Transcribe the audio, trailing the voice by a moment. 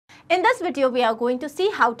In this video, we are going to see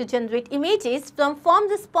how to generate images from form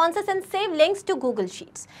responses and save links to Google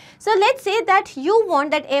Sheets. So let's say that you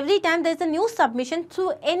want that every time there is a new submission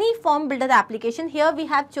through any form builder application. Here we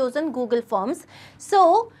have chosen Google Forms.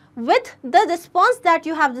 So with the response that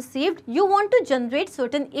you have received, you want to generate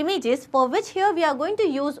certain images, for which here we are going to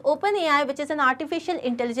use OpenAI, which is an artificial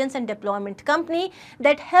intelligence and deployment company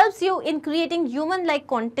that helps you in creating human-like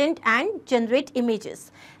content and generate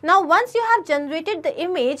images. Now, once you have generated the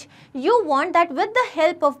image, you want that with the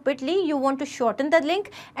help of Bitly, you want to shorten the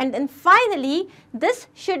link, and then finally, this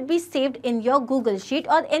should be saved in your Google Sheet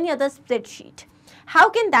or any other spreadsheet. How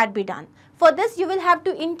can that be done? For this, you will have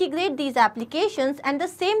to integrate these applications, and the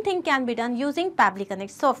same thing can be done using Pabbly Connect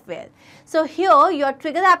software. So here your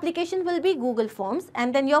trigger application will be Google Forms,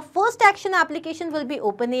 and then your first action application will be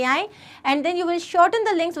OpenAI, and then you will shorten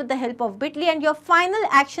the links with the help of Bitly, and your final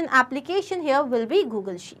action application here will be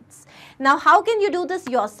Google Sheets. Now, how can you do this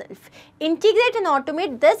yourself? Integrate and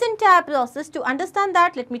automate this entire process. To understand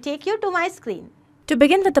that, let me take you to my screen. To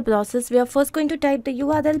begin with the process, we are first going to type the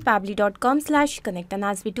URL pabbly.com/connect, and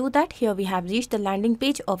as we do that, here we have reached the landing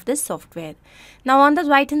page of this software. Now on the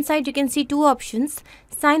right hand side, you can see two options,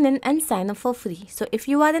 sign in and sign up for free. So if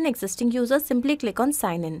you are an existing user, simply click on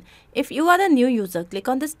sign in. If you are a new user, click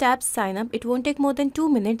on this tab sign up. It won't take more than 2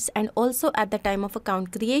 minutes, and also at the time of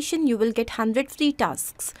account creation, you will get 100 free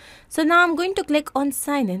tasks. So now I'm going to click on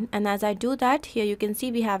sign in, and as I do that, here you can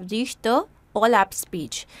see we have reached the all apps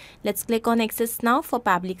page. Let's click on access now for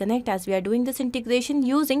Pabbly Connect, as we are doing this integration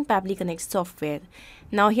using Pabbly Connect software.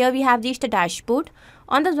 Now here we have reached a dashboard.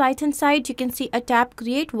 On the right hand side, you can see a tab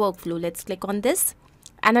create workflow. Let's click on this,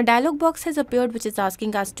 and a dialog box has appeared which is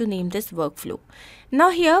asking us to name this workflow. Now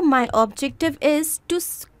here my objective is to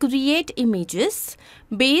create images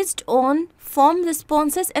based on form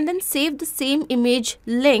responses and then save the same image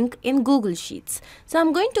link in Google Sheets. So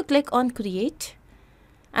I'm going to click on create.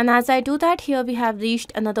 And as I do that, here we have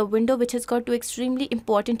reached another window which has got two extremely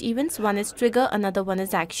important events. One is trigger, another one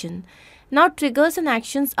is action. Now triggers and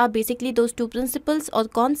actions are basically those two principles or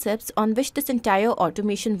concepts on which this entire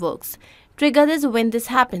automation works. Trigger is when this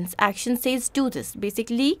happens, action says do this.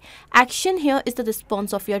 Basically, action here is the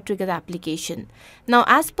response of your trigger application. Now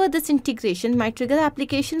as per this integration, my trigger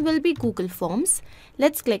application will be Google Forms.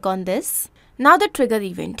 Let's click on this. Now the trigger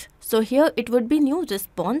event. So here it would be new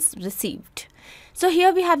response received. So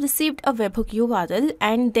here we have received a webhook URL,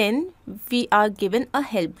 and then we are given a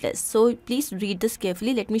help list. So please read this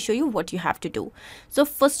carefully. Let me show you what you have to do. So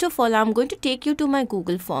first of all, I'm going to take you to my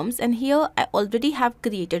Google Forms, and here I already have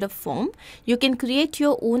created a form. You can create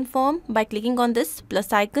your own form by clicking on this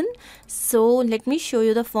plus icon. So let me show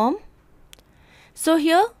you the form. So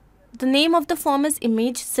here the name of the form is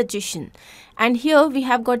image suggestion, and here we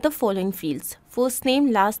have got the following fields: first name,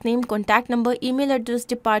 last name, contact number, email address,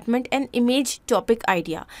 department, and image topic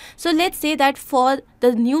idea. So let's say that for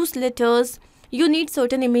the newsletters you need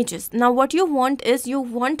certain images. Now what you want is you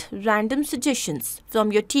want random suggestions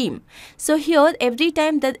from your team. So here every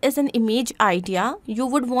time there is an image idea, you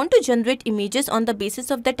would want to generate images on the basis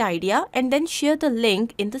of that idea and then share the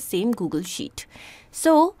link in the same Google Sheet.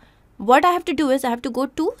 So what I have to do is I have to go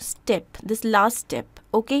to step, this last step,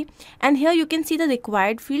 okay, and here you can see the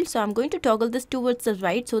required field. So I'm going to toggle this towards the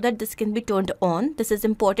right so that this can be turned on. This is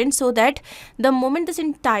important so that the moment this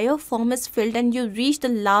entire form is filled and you reach the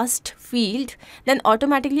last field, then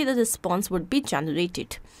automatically the response would be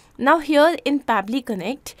generated. Now here in Pabbly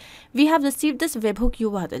Connect, we have received this webhook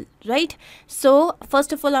URL, right? So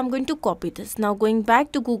first of all, I'm going to copy this. Now going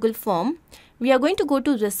back to Google Form, we are going to go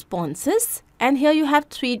to responses, and here you have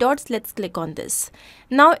 3 dots. Let's click on this.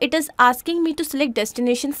 Now it is asking me to select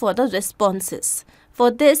destination for the responses.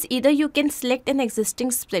 For this, either you can select an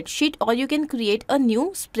existing spreadsheet or you can create a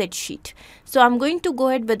new spreadsheet. So I'm going to go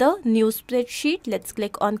ahead with a new spreadsheet. Let's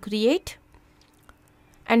click on create,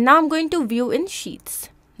 and now I'm going to view in sheets.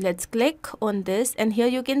 Let's click on this, and here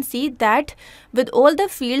you can see that with all the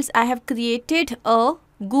fields I have created a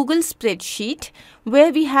Google spreadsheet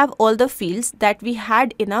where we have all the fields that we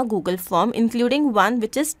had in our Google form, including one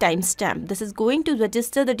which is timestamp. This is going to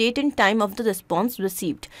register the date and time of the response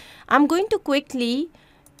received. I'm going to quickly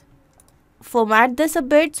format this a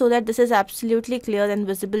bit so that this is absolutely clear and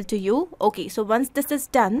visible to you. Okay, so once this is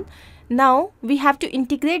done, now we have to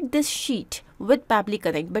integrate this sheet with Pabbly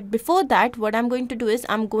Connect. But before that, what I'm going to do is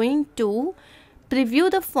I'm going to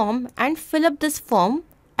preview the form and fill up this form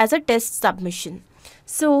as a test submission.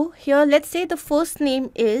 So here let's say the first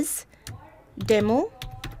name is demo,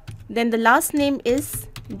 then the last name is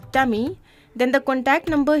dummy, then the contact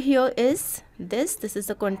number here is this is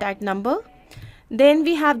the contact number, then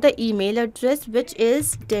we have the email address which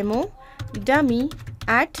is demo dummy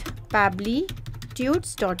at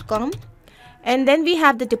pabblytudes.com. And then we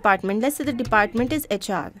have the department. Let's say the department is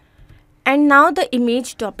HR. And now the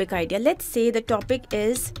image topic idea. Let's say the topic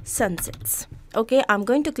is sunsets. Okay, I'm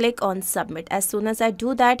going to click on submit. As soon as I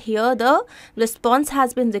do that, here the response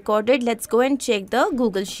has been recorded. Let's go and check the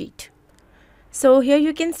Google Sheet. So here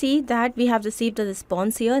you can see that we have received the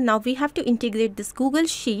response here. Now we have to integrate this Google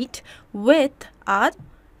Sheet with our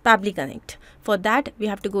Pabbly Connect. For that, we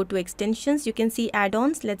have to go to extensions. You can see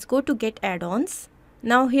add-ons. Let's go to get add-ons.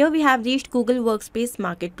 Now here we have reached Google Workspace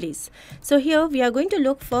Marketplace. So here we are going to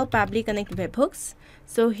look for Pabbly Connect webhooks.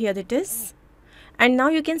 So here it is. And now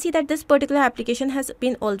you can see that this particular application has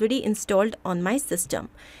been already installed on my system.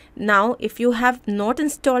 Now if you have not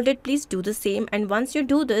installed it, please do the same. And once you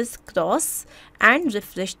do this, cross and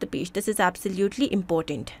refresh the page. This is absolutely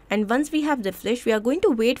important. And once we have refreshed, we are going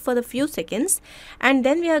to wait for a few seconds. And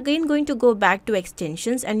then we are again going to go back to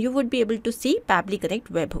extensions and you would be able to see Pabbly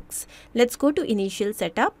Connect webhooks. Let's go to initial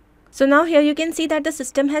setup. So now here you can see that the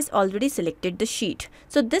system has already selected the sheet.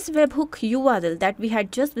 So this webhook URL that we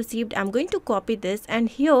had just received, I'm going to copy this and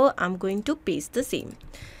here I'm going to paste the same.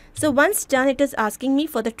 So once done, it is asking me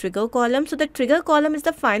for the trigger column. So the trigger column is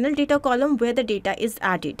the final data column where the data is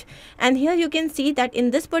added. And here you can see that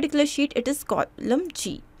in this particular sheet, it is column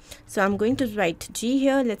G. So I'm going to write G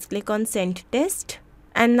here. Let's click on send test.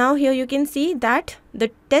 And now here you can see that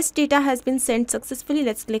the test data has been sent successfully.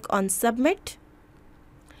 Let's click on submit.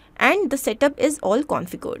 And the setup is all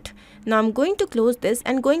configured. Now I'm going to close this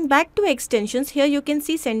and going back to extensions. Here you can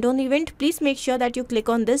see send on event. Please make sure that you click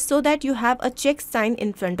on this so that you have a check sign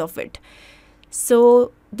in front of it.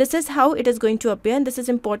 So this is how it is going to appear, and this is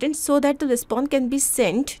important so that the response can be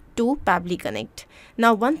sent to Pabbly Connect.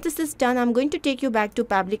 Now once this is done, I'm going to take you back to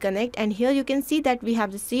Pabbly Connect and here you can see that we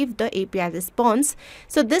have received the API response.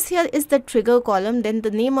 So this here is the trigger column, then the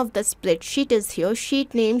name of the spreadsheet is here,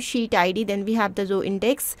 sheet name, sheet ID, then we have the row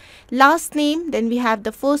index, last name, then we have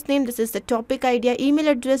the first name, this is the topic idea, email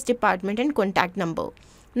address, department and contact number.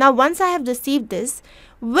 Now once I have received this,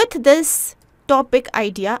 with this topic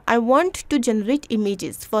idea, I want to generate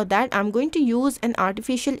images. For that, I'm going to use an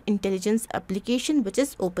artificial intelligence application which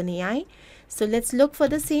is OpenAI. So let's look for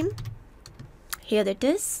the same. Here it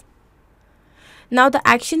is. Now the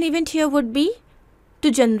action event here would be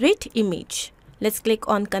to generate image. Let's click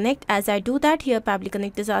on connect. As I do that, here Pabbly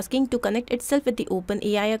Connect is asking to connect itself with the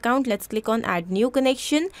OpenAI account. Let's click on add new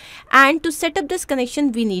connection, and to set up this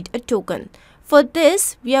connection we need a token. For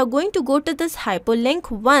this, we are going to go to this hyperlink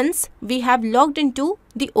once we have logged into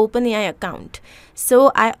the OpenAI account.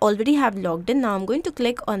 So I already have logged in. Now I'm going to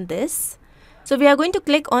click on this. So we are going to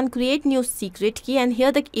click on create new secret key, and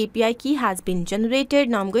here the API key has been generated.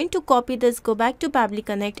 Now I'm going to copy this, go back to Pabbly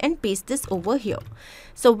Connect and paste this over here.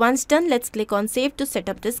 So once done, let's click on save to set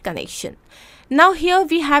up this connection. Now here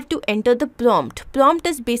we have to enter the prompt. Prompt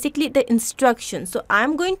is basically the instruction. So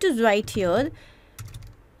I'm going to write here,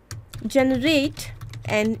 generate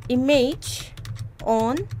an image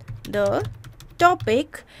on the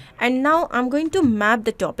topic, and now I'm going to map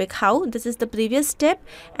the topic. How? This is the previous step,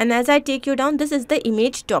 and as I take you down, this is the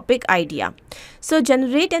image topic idea. So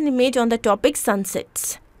generate an image on the topic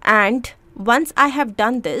sunsets, and once I have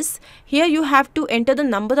done this, here you have to enter the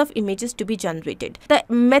number of images to be generated. The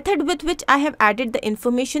method with which I have added the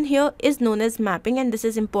information here is known as mapping, and this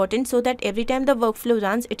is important so that every time the workflow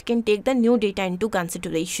runs, it can take the new data into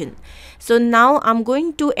consideration. So now I'm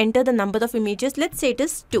going to enter the number of images. Let's say it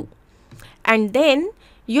is 2. And then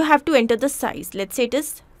you have to enter the size. Let's say it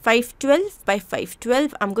is 512 by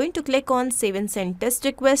 512. I'm going to click on save and send test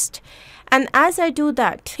request. And as I do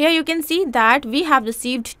that, here you can see that we have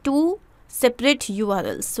received 2 separate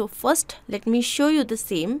URLs. So first, let me show you the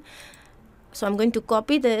same. So I'm going to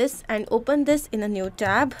copy this and open this in a new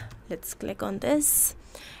tab. Let's click on this.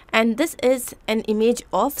 And this is an image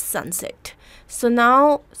of sunset. So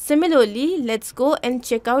now similarly, let's go and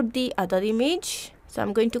check out the other image. So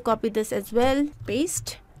I'm going to copy this as well,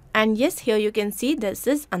 paste. And yes, here you can see this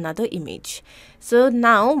is another image. So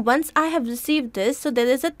now once I have received this, so there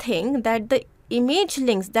is a thing that the image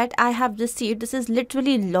links that I have received, this is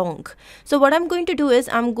literally long. So what I'm going to do is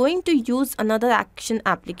I'm going to use another action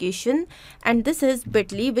application, and this is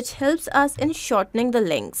Bitly, which helps us in shortening the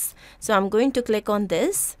links. So I'm going to click on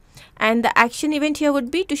this, and the action event here would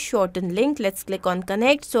be to shorten link. Let's click on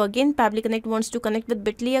connect. So again, Pabbly Connect wants to connect with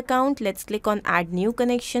Bitly account. Let's click on add new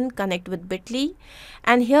connection, connect with Bitly,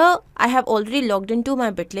 and here I have already logged into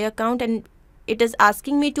my Bitly account, and it is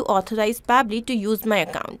asking me to authorize Pabbly to use my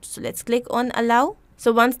account. So let's click on allow.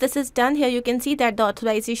 So once this is done, here you can see that the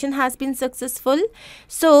authorization has been successful.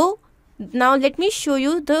 So now let me show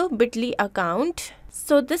you the Bitly account.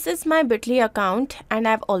 So this is my Bitly account and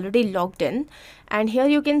I've already logged in, and here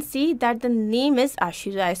you can see that the name is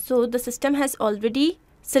Ashirai. So the system has already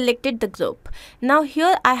selected the group. Now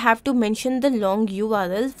here I have to mention the long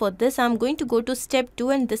URL. For this I'm going to go to step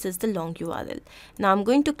 2 and this is the long URL. Now I'm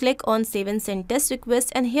going to click on save and send test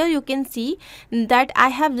request, and here you can see that I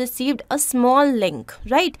have received a small link,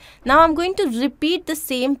 right? Now I'm going to repeat the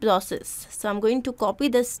same process. So I'm going to copy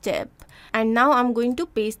this step and now I'm going to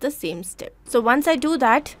paste the same step. So once I do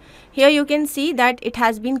that, here you can see that it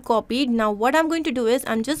has been copied. Now what I'm going to do is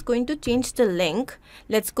I'm just going to change the link.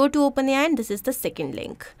 Let's go to OpenAI and this is the second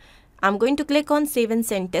link. I'm going to click on save and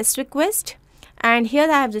send test request, and here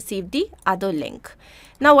I have received the other link.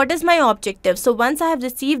 Now what is my objective? So once I have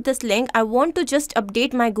received this link, I want to just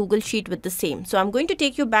update my Google Sheet with the same. So I'm going to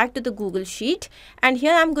take you back to the Google Sheet, and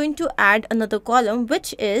here I'm going to add another column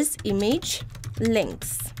which is image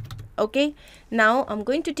links. Okay, now I'm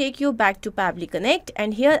going to take you back to Pabbly Connect,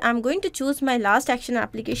 and here I'm going to choose my last action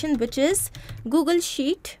application which is Google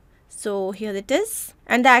Sheet. So here it is,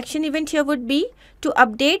 and the action event here would be to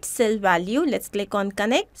update cell value. Let's click on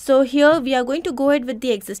connect. So here we are going to go ahead with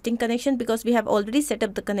the existing connection because we have already set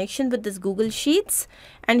up the connection with this Google Sheets,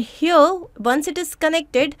 and here once it is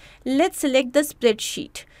connected, let's select the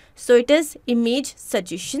spreadsheet. So it is image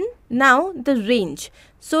suggestion. Now the range.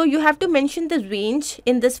 So you have to mention the range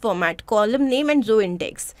in this format, column name and row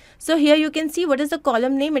index. So here you can see what is the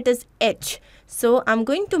column name, it is H. So I'm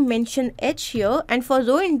going to mention H here, and for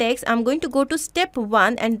row index I'm going to go to step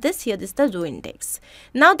 1 and this here is the row index.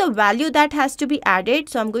 Now the value that has to be added,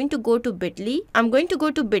 so I'm going to go to Bitly.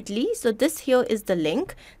 So this here is the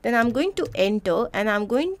link. Then I'm going to enter and I'm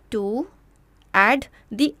going to add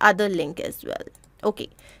the other link as well. Okay,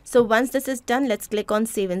 so once this is done, let's click on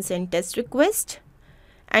save and send test request.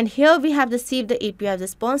 And here we have received the API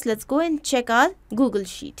response. Let's go and check our Google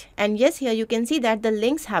Sheet. And yes, here you can see that the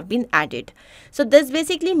links have been added. So this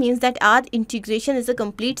basically means that our integration is a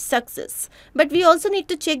complete success. But we also need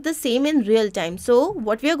to check the same in real time. So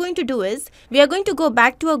what we are going to do is, we are going to go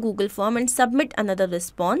back to our Google form and submit another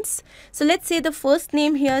response. So let's say the first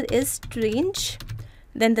name here is strange.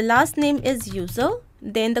 Then the last name is user.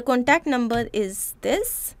 Then the contact number is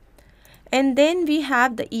this. And then we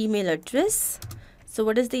have the email address. So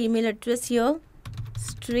what is the email address here?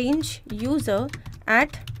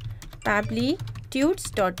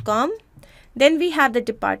 strangeuser@pabblytudes.com. Then we have the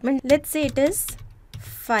department. Let's say it is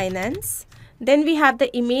finance. Then we have the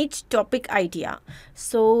image topic idea.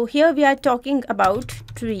 So here we are talking about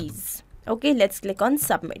trees. Okay, let's click on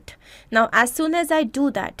submit. Now as soon as I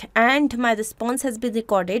do that and my response has been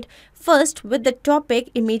recorded, first with the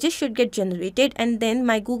topic, images should get generated, and then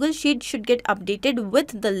my Google Sheet should get updated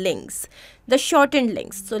with the links, the shortened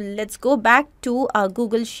links. So let's go back to our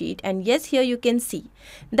Google Sheet, and yes, here you can see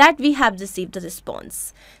that we have received the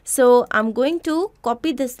response. So I'm going to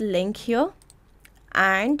copy this link here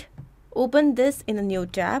and open this in a new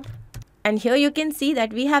tab, and here you can see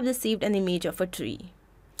that we have received an image of a tree.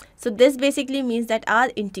 So this basically means that our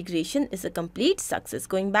integration is a complete success.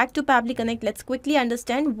 Going back to Pabbly Connect, let's quickly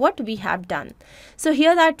understand what we have done. So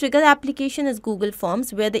here our trigger application is Google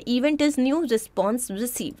Forms, where the event is new response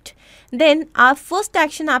received. Then our first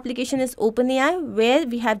action application is OpenAI, where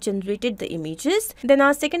we have generated the images. Then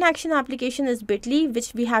our second action application is Bitly,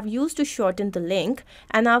 which we have used to shorten the link.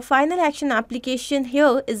 And our final action application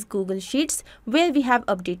here is Google Sheets, where we have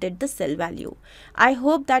updated the cell value. I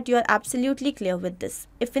hope that you are absolutely clear with this.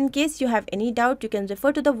 If in case you have any doubt, you can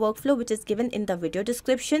refer to the workflow which is given in the video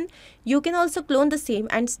description. You can also clone the same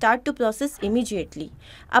and start to process immediately.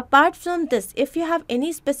 Apart from this, if you have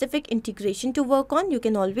any specific integration to work on, you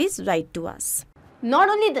can always write to us. Not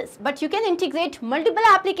only this, but you can integrate multiple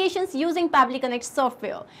applications using Pabbly Connect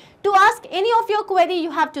software. To ask any of your query,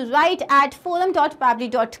 you have to write at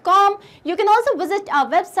forum.pabbly.com. You can also visit our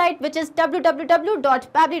website, which is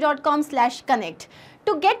www.pabbly.com/connect.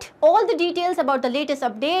 To get all the details about the latest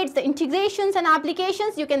updates, the integrations and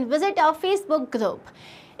applications, you can visit our Facebook group.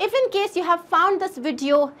 If in case you have found this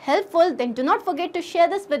video helpful, then do not forget to share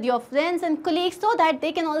this with your friends and colleagues so that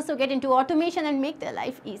they can also get into automation and make their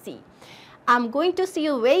life easy. I'm going to see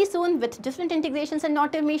you very soon with different integrations and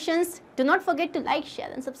automations. Do not forget to like, share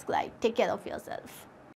and subscribe. Take care of yourself.